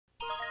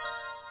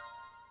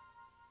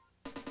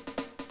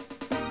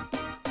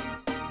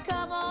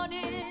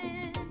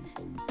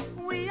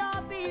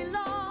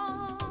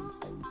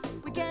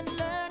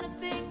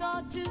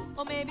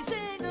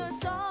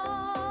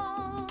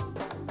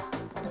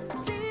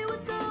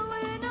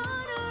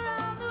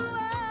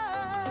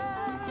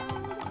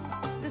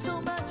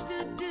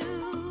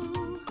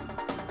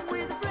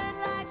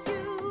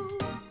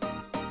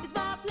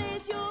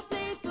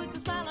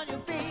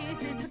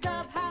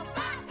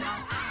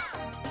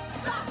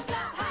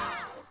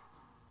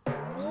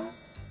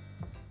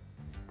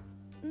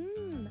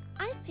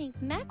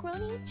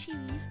macaroni and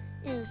cheese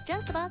is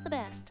just about the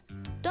best.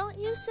 Don't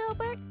you,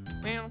 Silbert?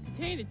 Well,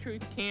 to tell you the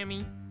truth,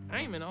 Cammy,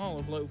 I'm an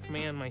olive loaf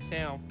man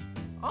myself.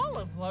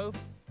 Olive loaf?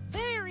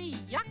 Very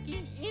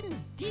yucky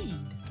indeed.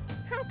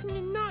 How can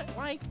you not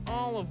like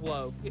olive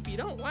loaf? If you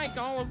don't like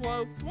olive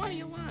loaf, what do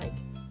you like?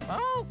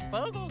 Oh,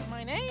 Fogel's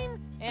my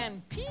name,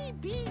 and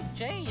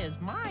PBJ is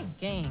my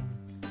game.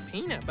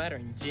 Peanut butter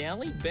and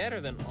jelly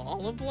better than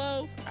olive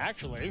loaf?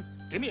 Actually,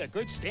 give me a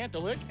good stand to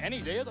lick any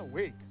day of the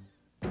week.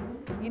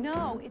 You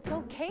know, it's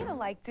okay to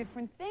like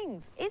different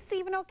things. It's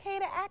even okay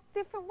to act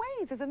different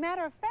ways. As a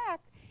matter of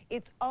fact,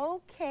 it's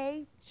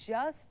okay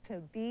just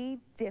to be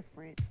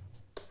different.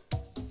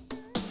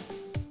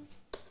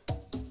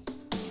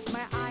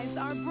 My eyes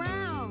are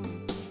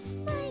brown.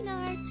 Mine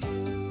are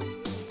too.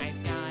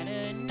 I've got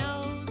a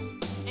nose,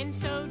 and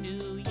so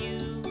do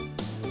you.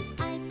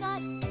 I've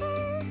got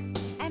fur.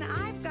 And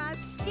I've got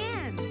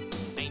skin.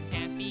 I'm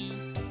happy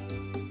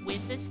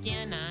with the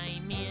skin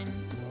I'm in.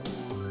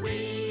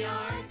 We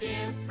are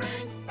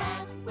different,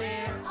 but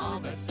we're all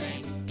the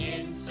same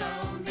in so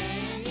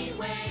many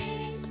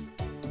ways.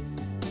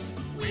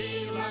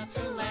 We love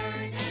to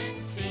learn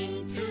and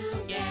sing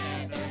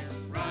together,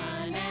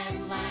 run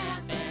and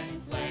laugh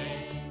and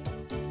play.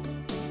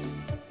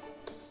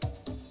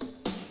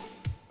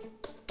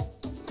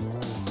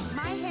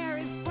 My hair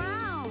is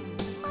brown.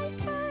 My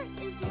fur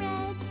is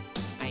red.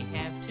 I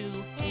have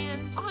 2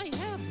 hands. I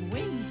have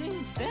wings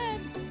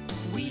instead.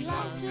 We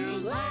love to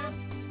laugh,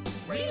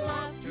 we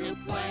love to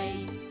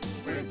play.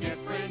 We're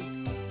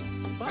different,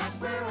 but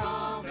we're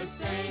all the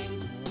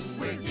same.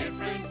 We're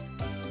different,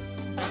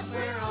 but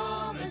we're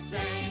all the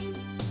same.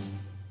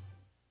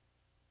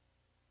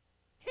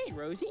 Hey,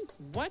 Rosie,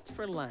 what's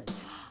for lunch?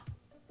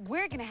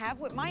 We're gonna have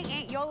what my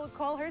Aunt Yola would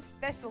call her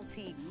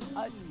specialty,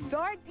 a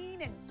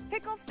sardine and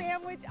pickle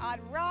sandwich on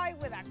rye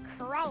with a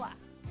crulla.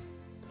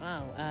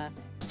 Oh,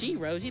 gee,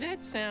 Rosie,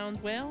 that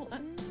sounds, well,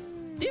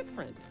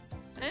 different.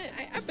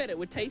 I bet it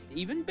would taste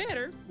even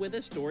better with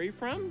a story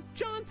from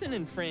Johnson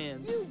and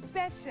Friends. You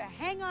betcha.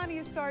 Hang on to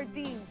your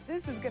sardines.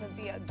 This is gonna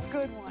be a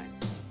good one.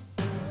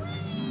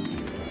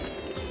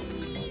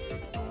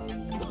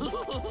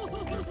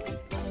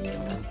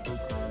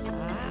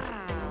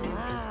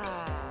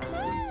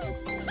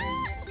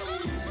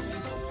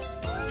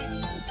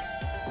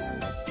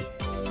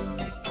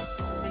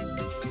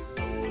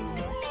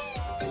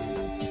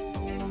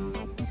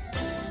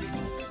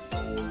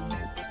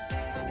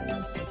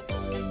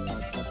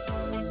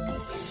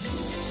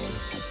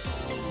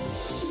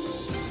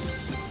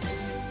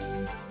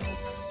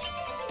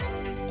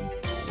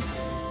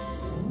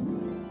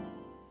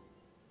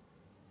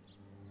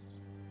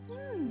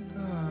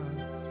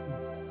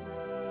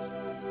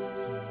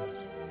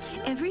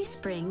 Every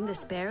spring, the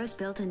sparrows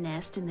built a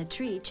nest in the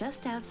tree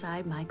just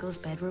outside Michael's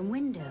bedroom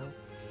window.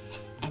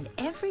 And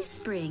every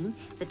spring,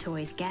 the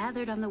toys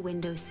gathered on the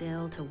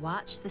windowsill to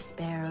watch the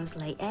sparrows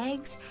lay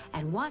eggs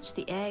and watch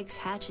the eggs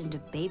hatch into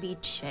baby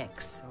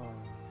chicks.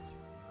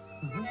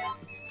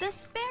 The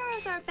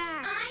sparrows are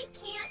back. I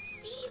can't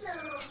see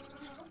them.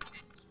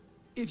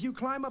 If you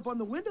climb up on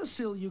the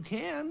windowsill, you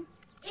can.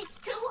 It's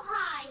too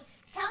high.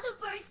 Tell the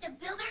birds to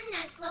build their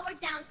nest lower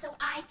down so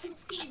I can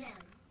see them.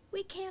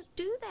 We can't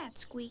do that,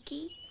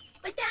 Squeaky.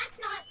 But that's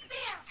not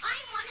fair. I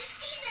want to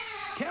see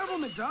them. Careful,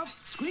 McDuff.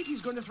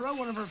 Squeaky's going to throw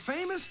one of her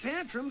famous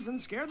tantrums and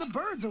scare the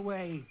birds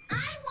away.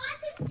 I want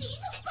to see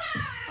the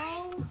birds.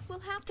 Oh, we'll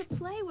have to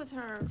play with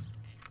her.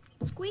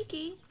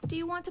 Squeaky, do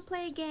you want to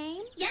play a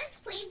game? Yes,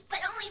 please, but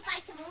only if I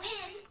can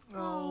win.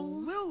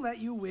 Oh, we'll let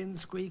you win,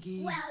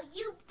 Squeaky. Well,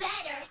 you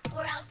better,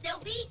 or else there'll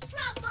be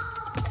trouble.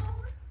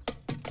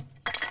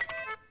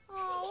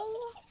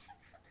 Oh.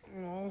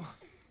 Oh,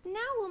 Now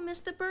we'll miss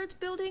the birds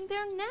building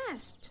their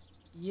nest.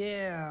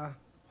 yeah.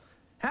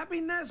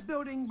 Happy nest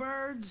building,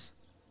 birds.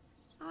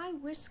 I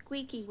wish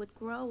Squeaky would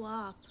grow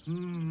up.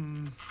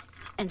 And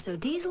so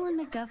Diesel and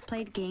McDuff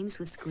played games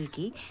with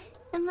Squeaky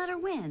and let her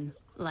win,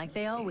 like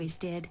they always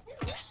did.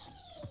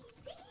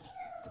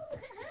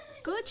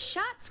 Good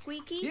shot,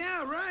 Squeaky.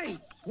 Yeah, right.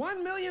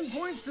 1 million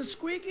points to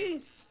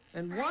Squeaky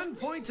and 1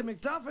 point to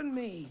McDuff and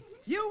me.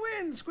 You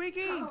win,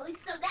 Squeaky. Oh,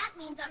 so that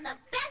means I'm the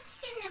best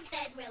in the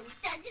bedroom,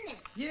 doesn't it?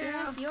 Yeah.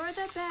 Yes, you're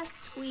the best,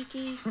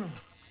 Squeaky. Goody.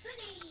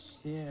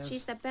 Yeah.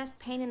 She's the best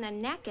pain in the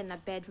neck in the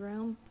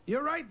bedroom.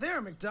 You're right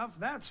there, McDuff.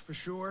 That's for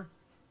sure.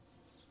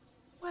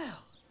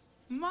 Well,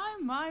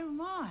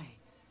 my.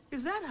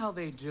 Is that how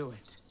they do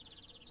it?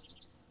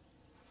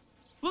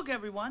 Look,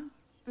 everyone.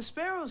 The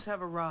sparrows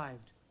have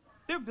arrived.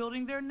 They're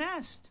building their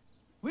nest.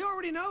 We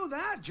already know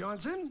that,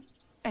 Johnson.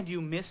 And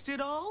you missed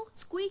it all?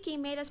 Squeaky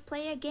made us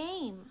play a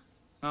game.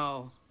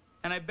 Oh,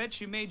 and I bet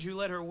she made you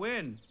let her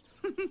win.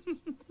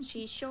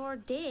 She sure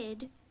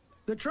did.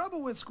 The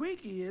trouble with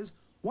Squeaky is,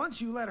 once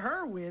you let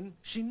her win,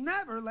 she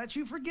never lets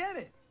you forget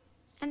it.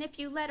 And if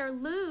you let her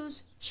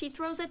lose, she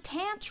throws a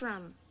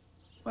tantrum.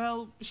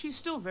 Well, she's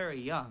still very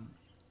young.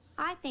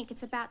 I think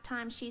it's about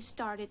time she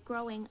started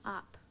growing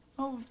up.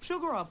 Oh, she'll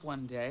grow up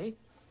one day.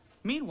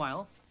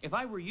 Meanwhile, if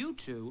I were you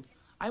two,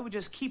 I would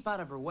just keep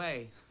out of her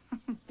way.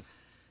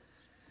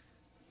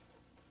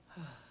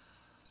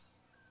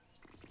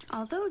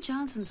 Although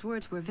Johnson's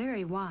words were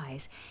very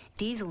wise,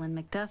 Diesel and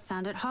Macduff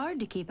found it hard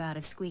to keep out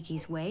of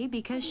Squeaky's way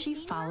because she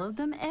followed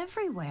them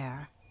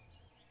everywhere.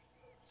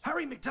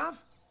 Hurry, Macduff!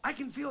 I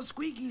can feel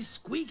Squeaky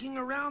squeaking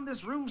around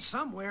this room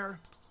somewhere.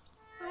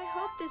 I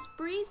hope this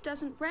breeze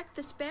doesn't wreck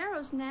the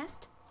sparrow's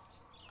nest.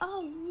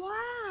 Oh,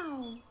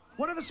 wow!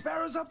 What are the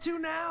sparrows up to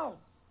now?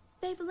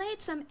 They've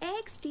laid some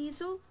eggs,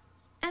 Diesel,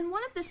 and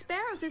one of the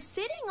sparrows is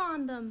sitting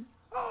on them.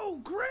 Oh,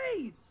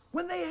 great!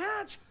 When they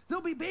hatch,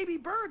 there'll be baby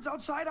birds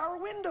outside our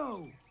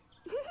window.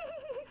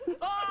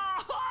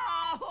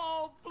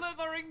 Oh,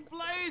 blithering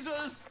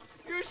blazers!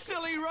 You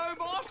silly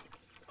robot!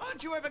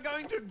 Aren't you ever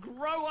going to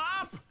grow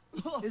up?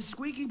 Is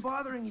Squeaky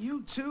bothering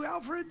you too,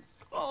 Alfred?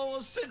 Oh,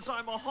 well, since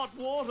I'm a hot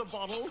water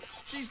bottle,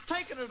 she's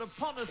taken it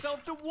upon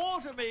herself to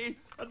water me,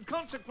 and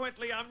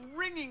consequently I'm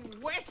wringing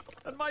wet,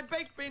 and my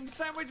baked bean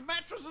sandwich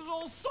mattress is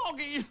all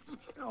soggy.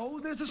 Oh,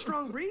 there's a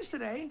strong breeze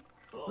today.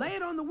 Lay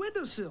it on the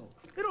windowsill.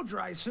 It'll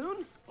dry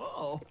soon.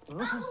 Oh.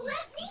 Oh,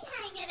 let me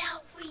hang it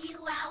out for you,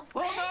 Alfred.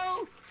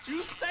 Oh, no!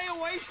 You stay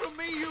away from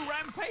me, you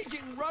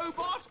rampaging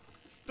robot!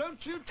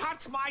 Don't you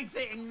touch my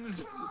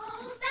things!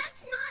 Oh,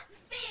 that's not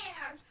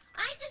fair.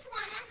 I just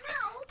want to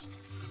help.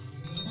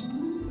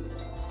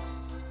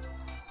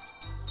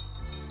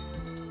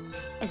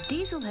 As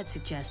Diesel had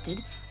suggested,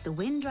 the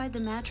wind dried the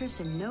mattress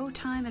in no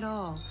time at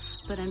all.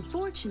 But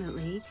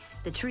unfortunately,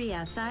 the tree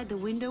outside the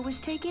window was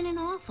taking an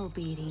awful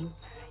beating,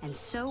 and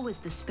so was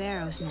the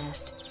sparrow's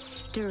nest.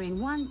 During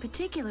one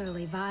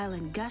particularly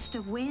violent gust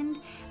of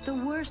wind, the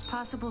worst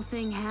possible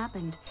thing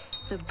happened.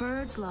 The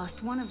birds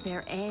lost one of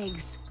their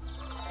eggs.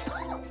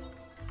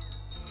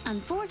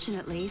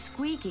 Unfortunately,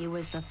 Squeaky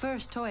was the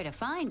first toy to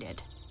find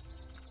it.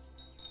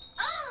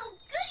 Oh,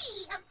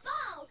 goody, a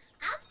ball.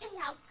 I'll see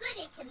how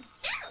good it can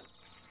bounce.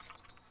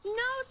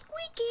 No,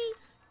 Squeaky!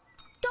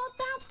 Don't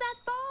bounce that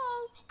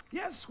ball!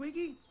 Yes,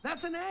 Squeaky,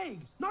 that's an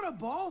egg, not a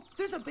ball.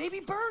 There's a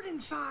baby bird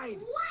inside.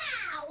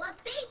 Wow, a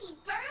baby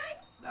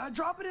bird?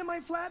 Drop it in my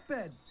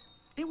flatbed.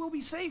 It will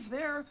be safe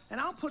there,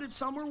 and I'll put it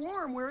somewhere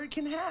warm where it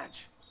can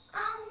hatch.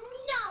 Oh,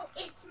 no,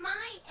 it's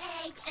my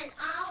egg, and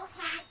I'll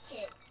hatch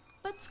it.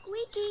 But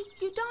Squeaky,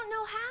 you don't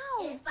know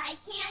how. If I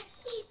can't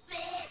keep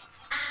it,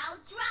 I'll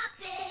drop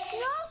it.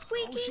 No,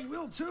 Squeaky! Oh, she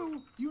will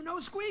too. You know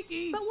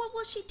Squeaky. But what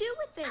will she do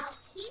with it? I'll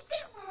keep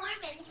it warm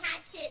and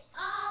hatch it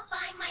all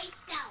by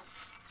myself.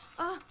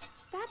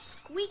 That's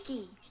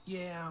Squeaky.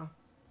 Yeah.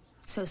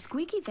 So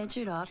Squeaky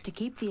ventured off to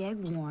keep the egg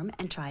warm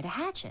and try to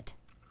hatch it.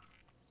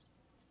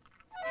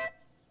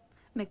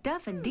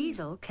 Macduff and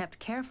Diesel kept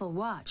careful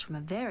watch from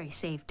a very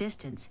safe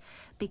distance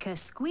because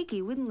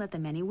Squeaky wouldn't let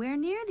them anywhere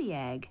near the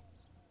egg.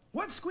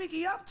 What's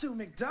Squeaky up to,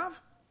 Macduff?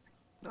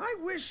 I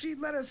wish she'd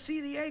let us see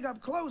the egg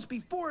up close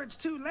before it's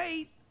too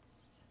late.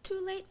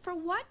 Too late for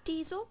what,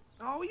 Diesel?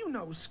 Oh, you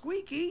know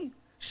Squeaky.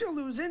 She'll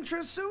lose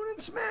interest soon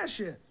and smash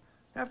it.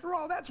 After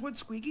all, that's what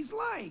Squeaky's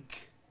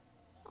like.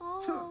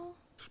 Oh.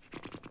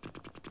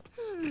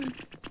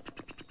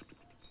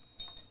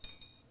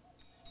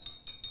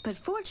 But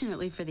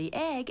fortunately for the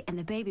egg and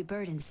the baby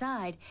bird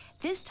inside,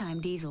 this time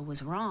Diesel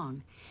was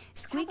wrong.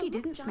 Squeaky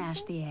didn't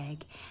smash the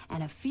egg,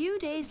 and a few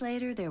days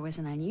later there was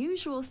an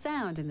unusual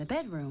sound in the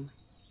bedroom.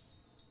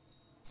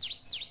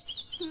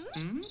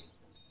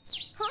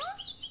 Huh?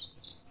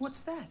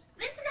 What's that?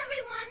 Listen,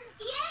 everyone,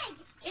 the egg.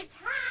 It's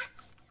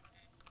hatched.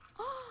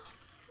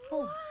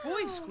 Oh,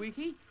 boy,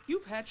 Squeaky,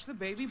 you've hatched the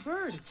baby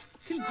bird.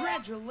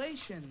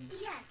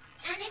 Congratulations. Yes,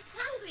 and it's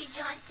hungry,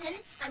 Johnson.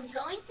 I'm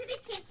going to the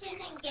kitchen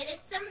and get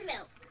it some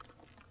milk.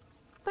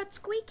 But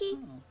Squeaky,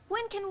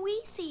 when can we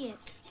see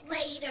it?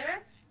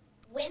 Later,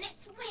 when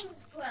its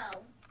wings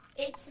grow.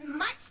 It's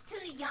much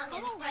too young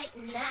and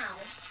frightened now.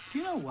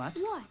 You know what?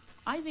 What?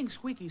 I think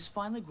Squeaky's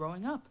finally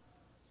growing up.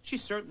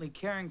 She's certainly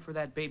caring for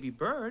that baby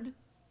bird.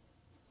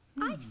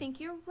 I think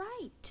you're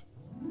right.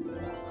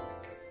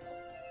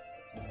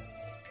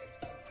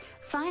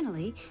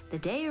 Finally, the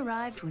day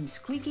arrived when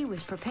Squeaky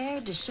was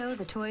prepared to show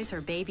the toys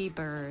her baby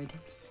bird.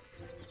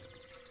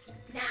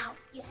 Now,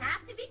 you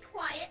have to be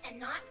quiet and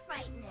not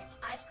frighten it.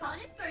 I've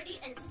called it Birdie,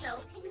 and so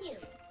can you.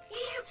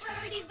 Here,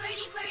 Birdie,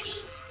 Birdie,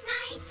 Birdie.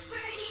 Nice,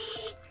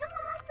 Birdie. Come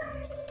on,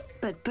 Birdie.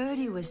 But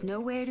Birdie was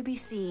nowhere to be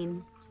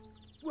seen.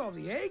 Well,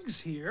 the egg's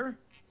here.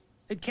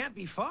 It can't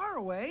be far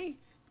away.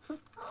 Oh,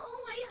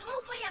 I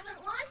hope I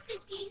haven't lost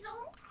it,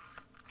 Diesel.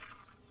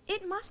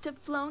 It must have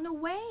flown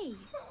away.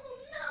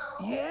 Oh,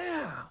 no.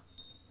 Yeah.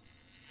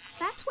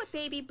 That's what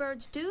baby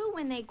birds do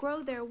when they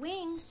grow their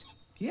wings.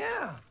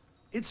 Yeah.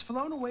 It's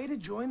flown away to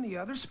join the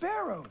other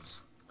sparrows.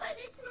 But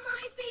it's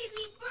my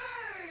baby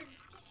bird.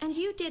 And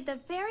you did the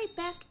very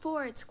best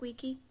for it,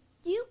 Squeaky.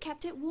 You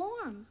kept it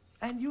warm.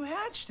 And you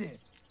hatched it.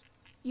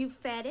 You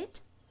fed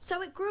it,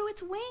 so it grew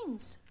its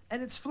wings.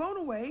 And it's flown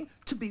away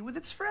to be with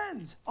its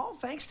friends, all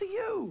thanks to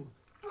you.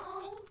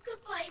 Oh,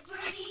 goodbye,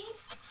 Birdie.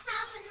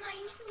 Have a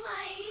nice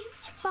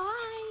life.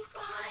 Bye.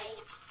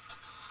 Bye.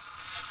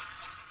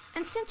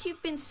 And since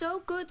you've been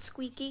so good,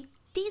 Squeaky,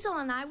 Diesel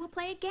and I will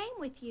play a game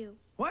with you.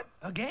 What?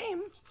 A game?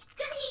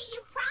 Goody,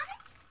 you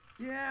promise?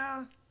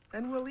 Yeah,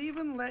 and we'll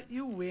even let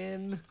you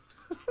win.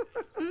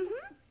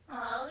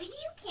 Oh, you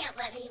can't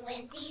let me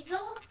win,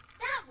 Diesel.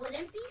 That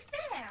wouldn't be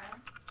fair.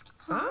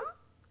 Huh?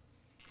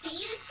 See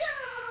you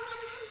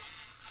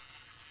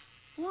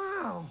soon!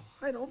 Wow,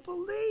 I don't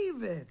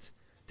believe it.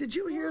 Did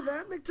you hear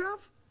that, McDuff?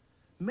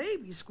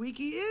 Maybe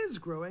Squeaky is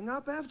growing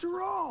up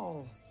after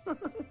all.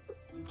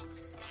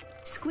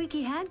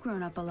 Squeaky had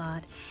grown up a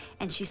lot,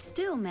 and she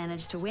still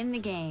managed to win the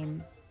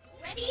game.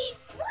 Ready?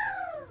 Woo!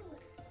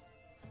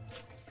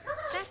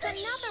 That's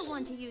another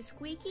one to you,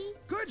 Squeaky.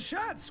 Good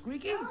shot,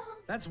 Squeaky.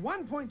 That's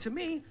 1 point to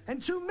me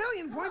and 2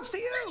 million points to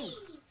you.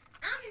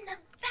 I'm the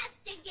best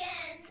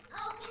again.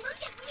 Oh,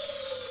 look at me.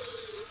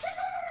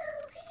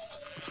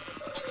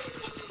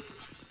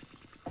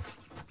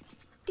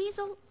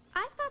 Diesel,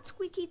 I thought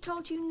Squeaky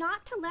told you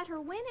not to let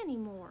her win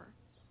anymore.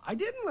 I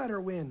didn't let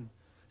her win.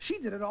 She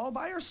did it all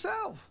by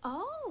herself.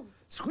 Oh.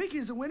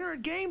 Squeaky's a winner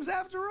at games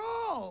after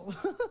all.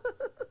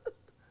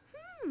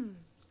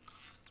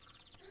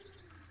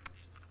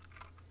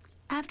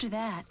 After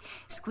that,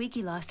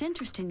 Squeaky lost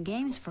interest in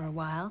games for a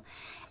while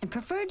and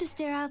preferred to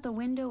stare out the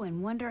window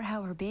and wonder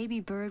how her baby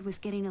bird was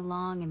getting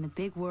along in the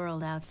big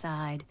world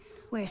outside,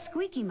 where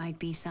Squeaky might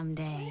be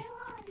someday.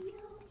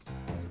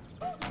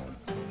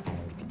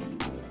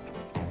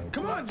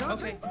 Come on,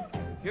 Johnson. Okay,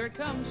 here it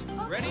comes.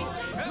 Ready? Go!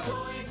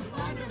 Toys,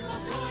 wonderful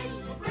toys,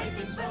 great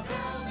things for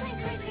girls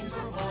and great things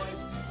for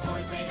boys.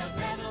 Toys made of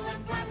metal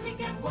and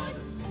plastic and wood.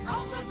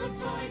 All sorts of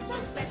toys,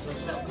 so special,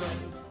 so good.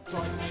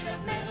 Toys made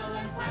of metal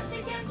and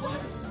plastic and wood.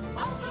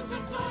 All sorts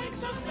of toys,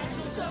 so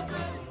special, so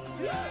good.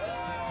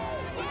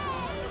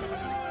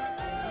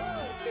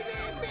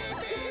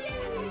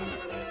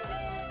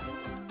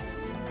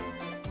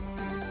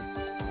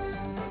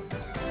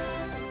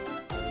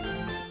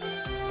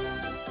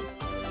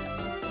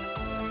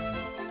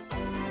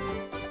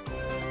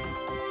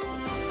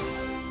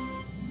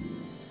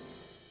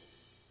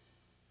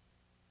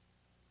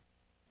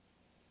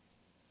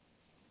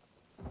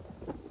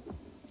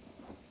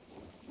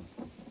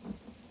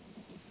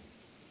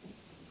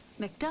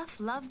 McDuff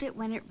loved it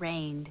when it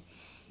rained.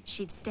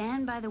 She'd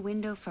stand by the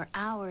window for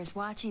hours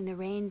watching the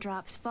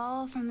raindrops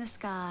fall from the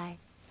sky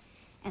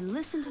and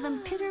listen to them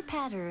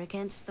pitter-patter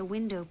against the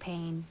window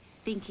pane,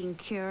 thinking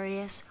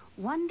curious,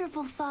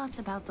 wonderful thoughts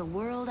about the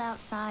world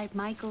outside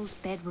Michael's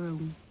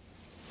bedroom.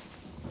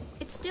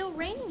 It's still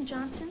raining,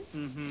 Johnson.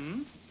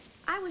 Mm-hmm.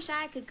 I wish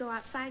I could go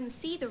outside and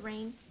see the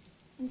rain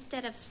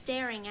instead of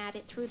staring at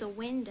it through the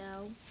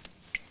window.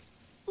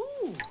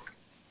 Ooh.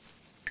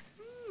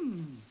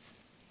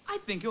 I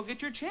think you'll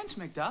get your chance,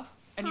 McDuff,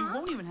 and you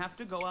won't even have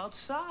to go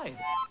outside.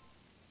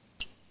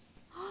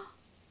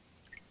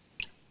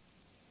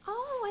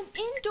 Oh, an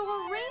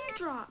indoor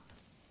raindrop.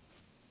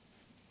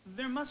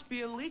 There must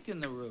be a leak in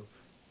the roof.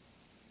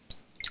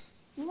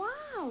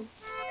 Wow.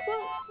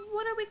 Well,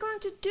 what are we going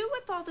to do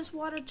with all this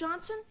water,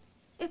 Johnson?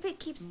 If it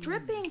keeps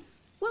dripping,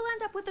 we'll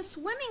end up with a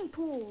swimming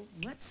pool.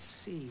 Let's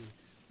see.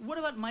 What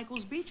about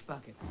Michael's beach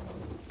bucket?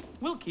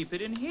 We'll keep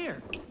it in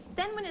here.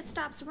 Then when it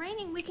stops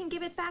raining, we can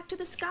give it back to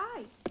the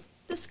sky.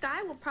 The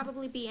sky will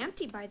probably be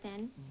empty by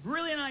then.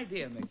 Brilliant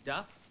idea,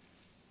 McDuff.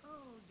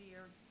 Oh,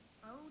 dear.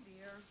 Oh,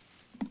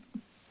 dear.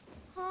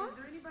 Huh? Is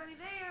there anybody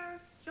there?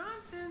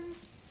 Johnson?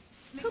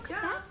 Who could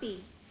that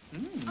be?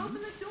 Open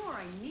the door.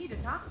 I need to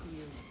talk to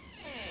you.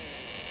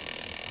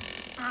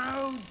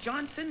 Oh,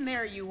 Johnson,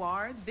 there you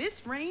are.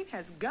 This rain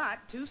has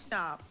got to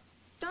stop.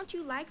 Don't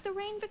you like the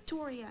rain,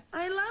 Victoria?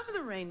 I love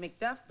the rain,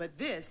 McDuff, but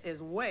this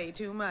is way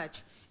too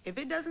much. If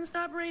it doesn't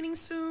stop raining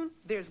soon,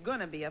 there's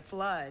gonna be a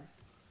flood.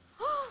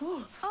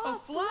 A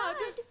flood?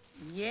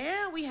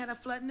 Yeah, we had a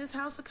flood in this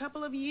house a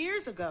couple of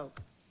years ago.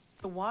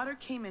 The water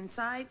came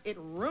inside, it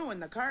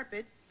ruined the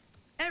carpet.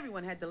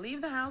 Everyone had to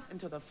leave the house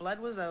until the flood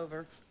was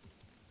over.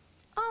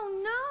 Oh,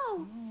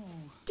 no.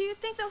 Do you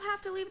think they'll have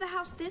to leave the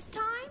house this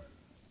time?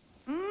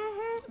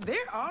 Mm-hmm.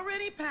 They're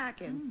already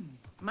packing.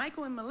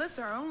 Michael and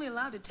Melissa are only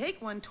allowed to take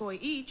one toy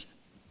each.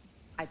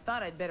 I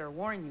thought I'd better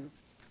warn you.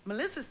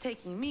 Melissa's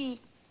taking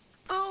me.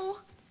 Oh,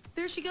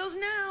 there she goes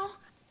now.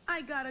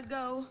 I gotta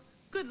go.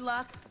 Good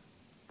luck.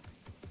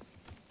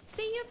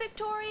 See you,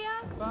 Victoria.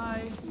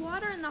 Bye.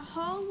 Water in the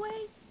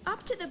hallway?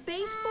 Up to the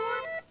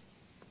baseboard?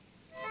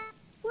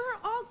 We're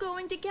all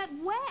going to get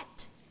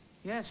wet.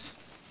 Yes,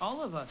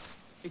 all of us,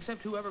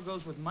 except whoever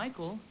goes with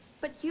Michael.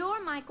 But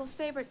you're Michael's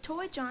favorite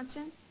toy,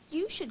 Johnson.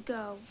 You should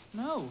go.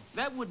 No,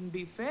 that wouldn't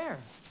be fair.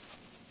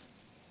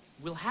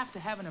 We'll have to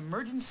have an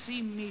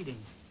emergency meeting.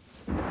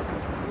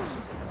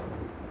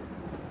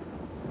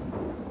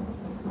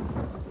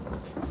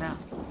 Now,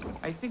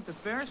 I think the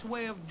fairest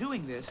way of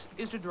doing this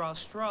is to draw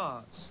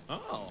straws.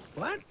 Oh.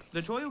 What?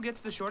 The toy who gets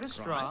the shortest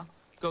straw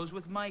goes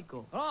with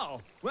Michael.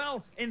 Oh,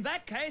 well, in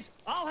that case,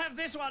 I'll have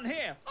this one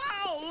here.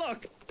 Oh,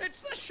 look,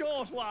 it's the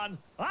short one.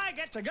 I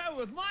get to go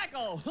with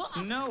Michael.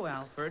 No,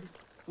 Alfred.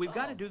 We've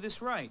got to do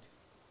this right.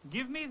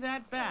 Give me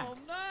that back. Oh,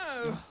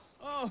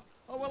 no.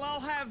 Oh, well, I'll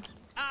have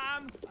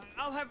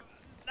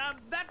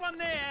that one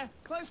there,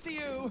 close to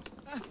you.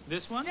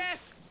 This one?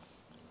 Yes.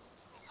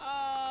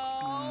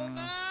 Oh,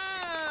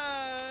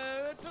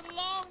 no. It's a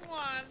long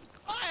one.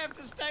 I have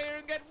to stay here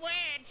and get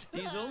wet.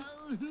 Diesel?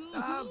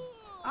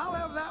 I'll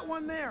have that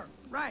one there.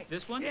 Right.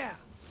 This one? Yeah.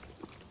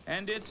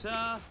 And it's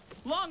a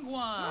long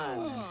one.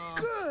 Oh,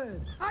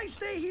 good. I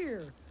stay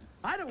here.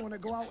 I don't want to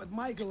go out with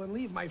Michael and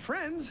leave my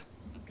friends.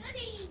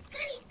 Goody,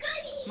 goody,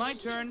 goody. My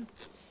turn.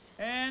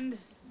 And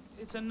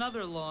it's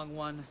another long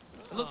one.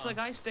 It looks like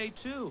I stay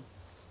too.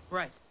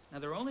 Right. Now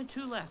there are only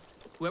 2 left.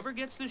 Whoever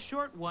gets the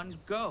short one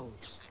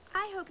goes.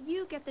 I hope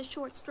you get the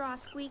short straw,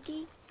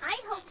 Squeaky. I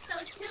hope so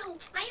too.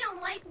 I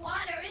don't like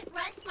water. It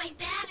rusts my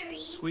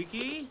batteries.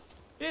 Squeaky,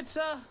 it's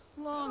a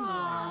long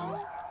one.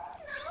 No.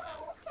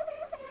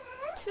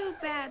 Too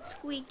bad,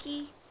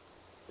 Squeaky.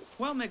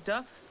 Well,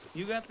 McDuff,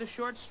 you got the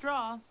short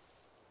straw.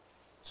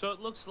 So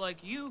it looks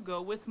like you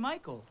go with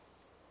Michael.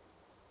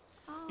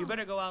 Oh. You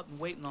better go out and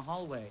wait in the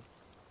hallway.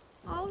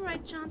 All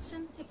right,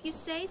 Johnson, if you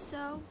say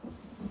so.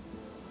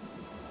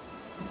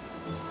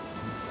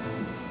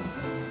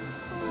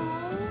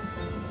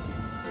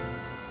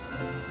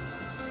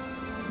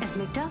 As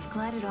Macduff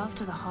glided off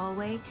to the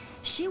hallway,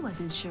 she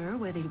wasn't sure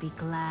whether to be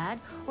glad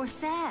or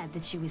sad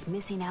that she was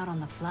missing out on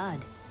the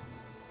flood.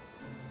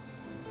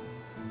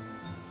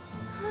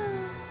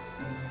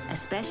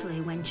 Especially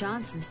when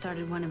Johnson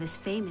started one of his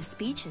famous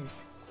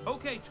speeches.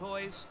 Okay,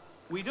 toys.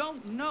 We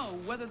don't know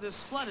whether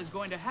this flood is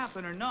going to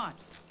happen or not.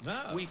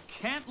 No. We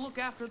can't look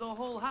after the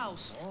whole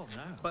house. Oh,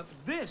 no. But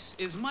this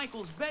is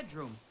Michael's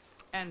bedroom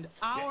and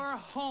our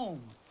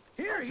home.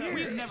 Here, here.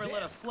 We've never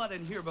let a flood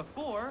in here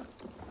before,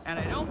 and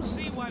I don't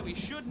see why we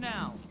should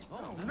now.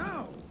 Oh,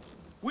 no.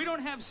 We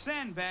don't have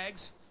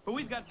sandbags, but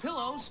we've got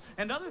pillows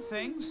and other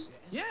things.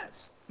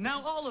 Yes.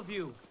 Now, all of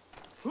you,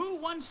 who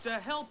wants to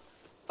help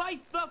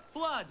fight the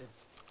flood?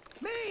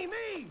 Me.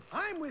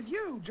 I'm with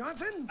you,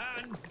 Johnson.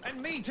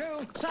 And me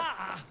too, sir.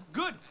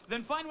 Good.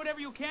 Then find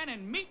whatever you can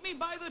and meet me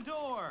by the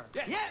door.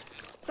 Yes,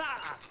 sir.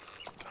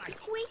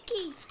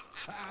 Squeaky.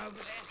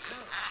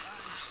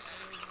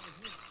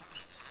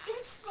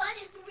 This flood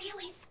is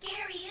really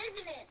scary,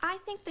 isn't it? I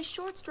think the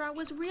short straw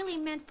was really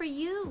meant for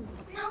you.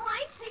 No,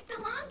 I picked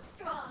a long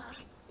straw.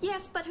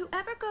 Yes, but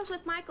whoever goes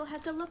with Michael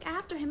has to look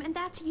after him, and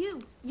that's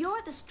you.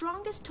 You're the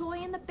strongest toy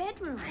in the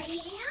bedroom. I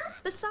am?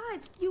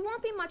 Besides, you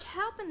won't be much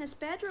help in this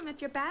bedroom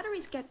if your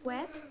batteries get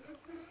wet.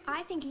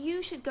 I think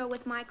you should go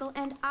with Michael,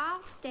 and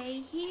I'll stay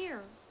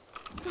here.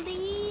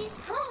 Please?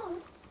 Oh,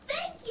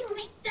 thank you,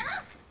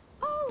 McDuff.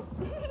 Oh!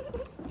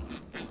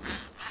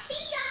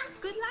 See ya.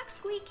 Good luck,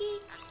 Squeaky.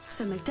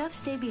 So Macduff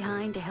stayed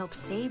behind to help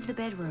save the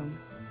bedroom.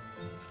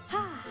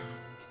 Ha!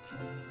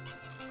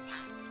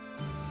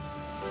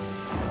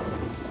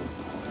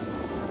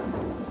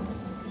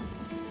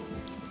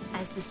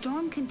 As the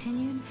storm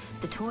continued,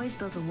 the toys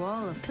built a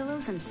wall of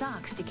pillows and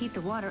socks to keep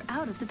the water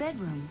out of the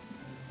bedroom.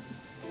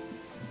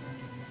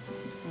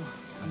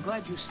 I'm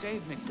glad you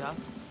stayed, McDuff.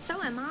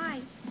 So am I.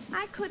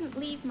 I couldn't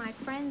leave my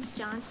friends,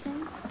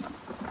 Johnson.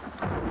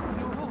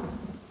 No.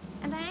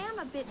 And I am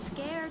a bit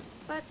scared,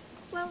 but,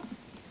 well,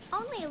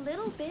 only a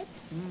little bit.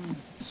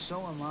 So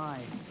am I.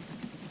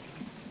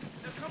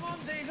 Now, come on,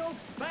 Diesel.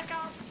 Back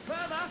up.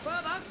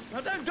 Further.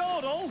 Now, don't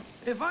dawdle.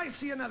 If I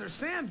see another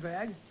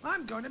sandbag,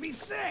 I'm going to be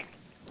sick.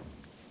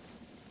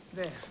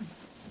 There.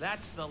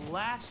 That's the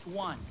last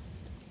one.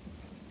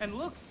 And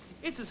look,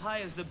 it's as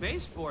high as the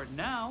baseboard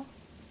now.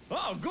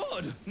 Oh,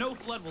 good. No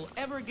flood will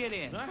ever get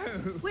in. No.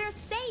 We're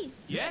safe.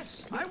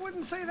 Yes? I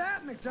wouldn't say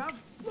that, McDuff.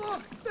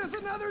 Look, there's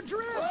another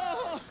drip.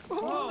 Oh, Whoa.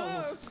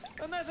 no.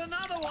 And there's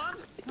another one.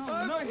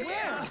 Oh, no, over here.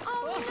 where?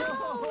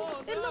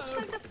 Oh, no! It no. looks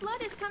like the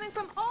flood is coming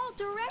from all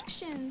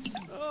directions.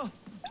 Oh,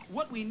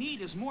 What we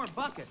need is more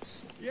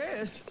buckets.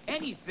 yes.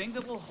 Anything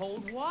that will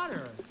hold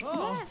water.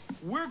 Oh. Yes.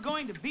 We're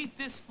going to beat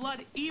this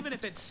flood even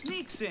if it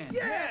sneaks in.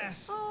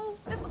 Yes. Oh,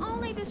 if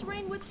only this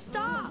rain would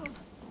stop.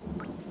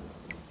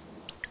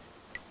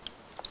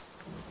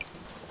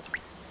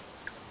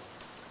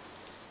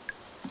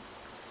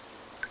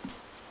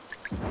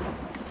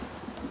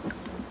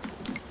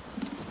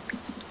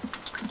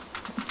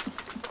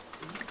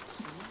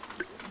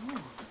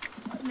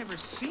 I've never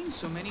seen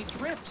so many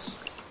drips.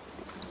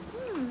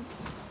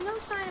 No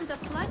sign of the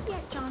flood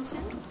yet,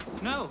 Johnson.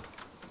 No,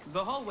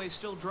 the hallway's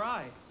still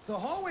dry. The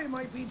hallway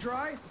might be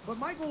dry, but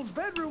Michael's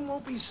bedroom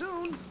won't be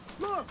soon.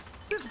 Look,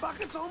 this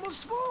bucket's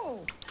almost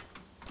full.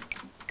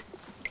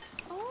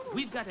 Oh.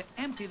 We've got to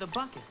empty the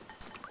bucket.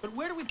 But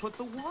where do we put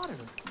the water?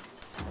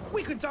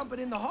 We could dump it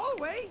in the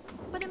hallway.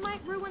 But it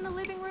might ruin the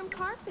living room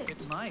carpet.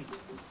 It might.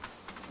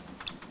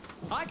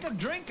 I can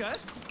drink it.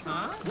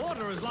 Huh?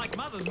 Water is like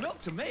mother's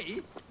milk to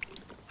me.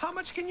 How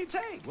much can you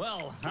take?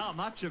 Well, how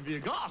much have you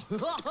got?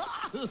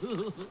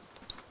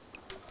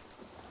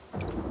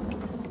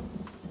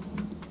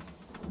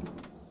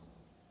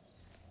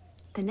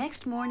 The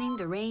next morning,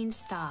 the rain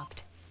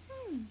stopped.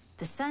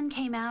 The sun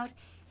came out,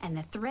 and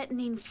the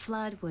threatening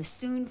flood was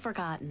soon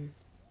forgotten.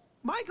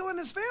 Michael and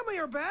his family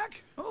are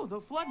back. Oh,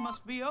 the flood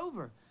must be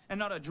over. And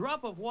not a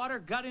drop of water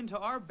got into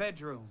our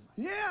bedroom.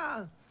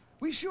 Yeah,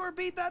 we sure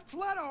beat that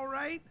flood all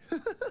right.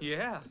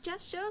 Yeah.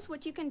 Just shows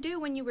what you can do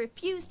when you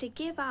refuse to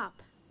give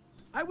up.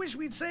 I wish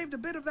we'd saved a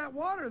bit of that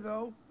water,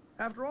 though.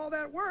 After all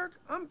that work,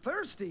 I'm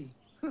thirsty.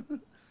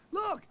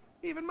 Look,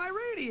 Even my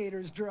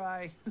radiator's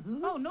dry.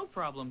 Oh, no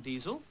problem,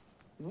 Diesel.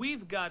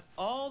 We've got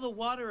all the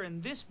water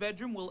in this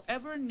bedroom we'll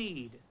ever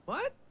need.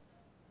 What?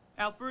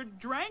 Alfred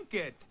drank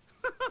it.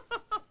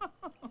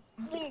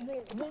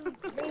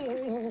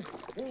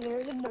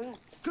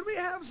 Could we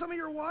have some of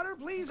your water,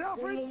 please,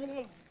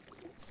 Alfred?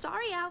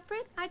 Sorry,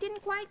 Alfred. I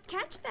didn't quite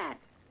catch that.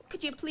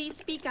 Could you please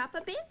speak up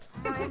a bit?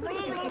 Toys,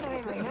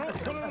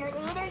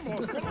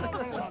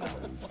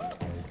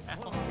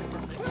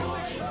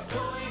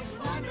 toys,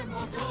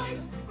 wonderful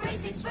toys. Great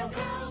things for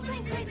girls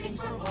and great things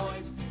for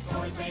boys.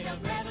 Toys made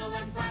of metal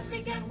and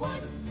plastic and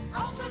wood.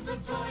 All sorts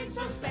of toys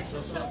so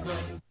special, so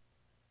good.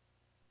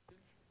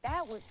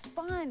 That was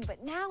fun,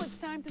 but now it's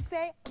time to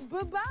say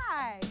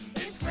bye-bye.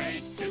 It's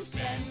great to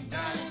spend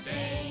a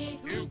day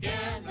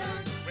together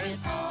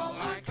with all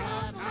our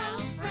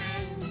Cubhouse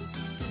friends.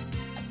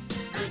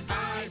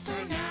 Goodbye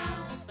for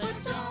now, but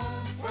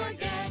don't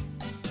forget,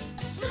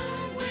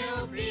 soon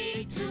we'll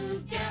be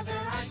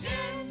together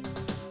again.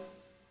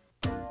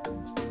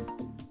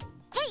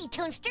 Hey,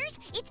 Toonsters,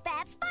 it's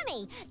Babs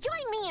Bunny.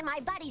 Join me and my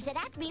buddies at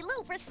Acme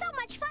Lou for so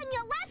much fun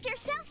you'll laugh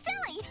yourself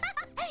silly.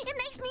 It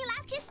makes me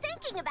laugh just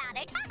thinking about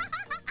it.